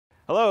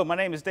Hello, my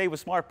name is Dave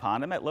with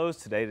SmartPond. I'm at Lowe's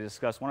today to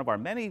discuss one of our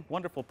many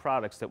wonderful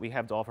products that we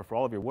have to offer for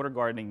all of your water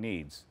gardening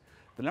needs.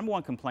 The number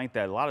one complaint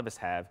that a lot of us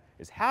have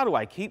is, how do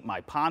I keep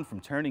my pond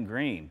from turning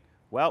green?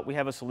 Well, we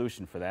have a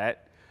solution for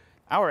that.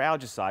 Our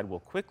Algaecide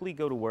will quickly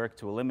go to work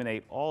to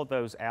eliminate all of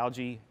those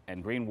algae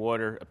and green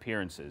water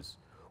appearances.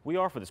 We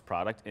offer this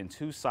product in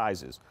two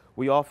sizes.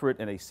 We offer it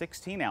in a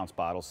 16-ounce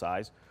bottle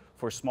size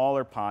for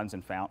smaller ponds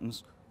and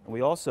fountains, and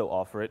we also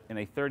offer it in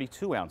a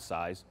 32-ounce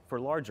size for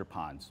larger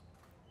ponds.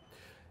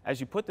 As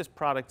you put this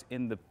product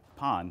in the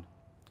pond,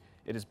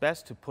 it is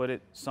best to put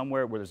it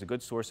somewhere where there's a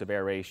good source of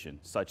aeration,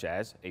 such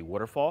as a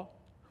waterfall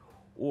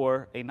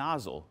or a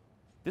nozzle.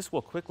 This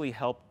will quickly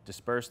help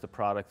disperse the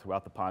product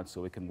throughout the pond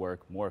so it can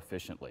work more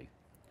efficiently.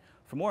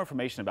 For more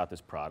information about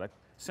this product,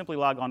 simply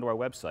log on to our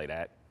website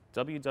at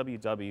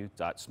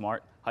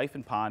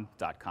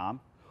www.smart-pond.com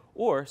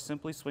or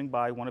simply swing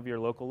by one of your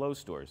local Lowe's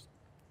stores.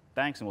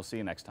 Thanks, and we'll see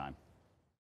you next time.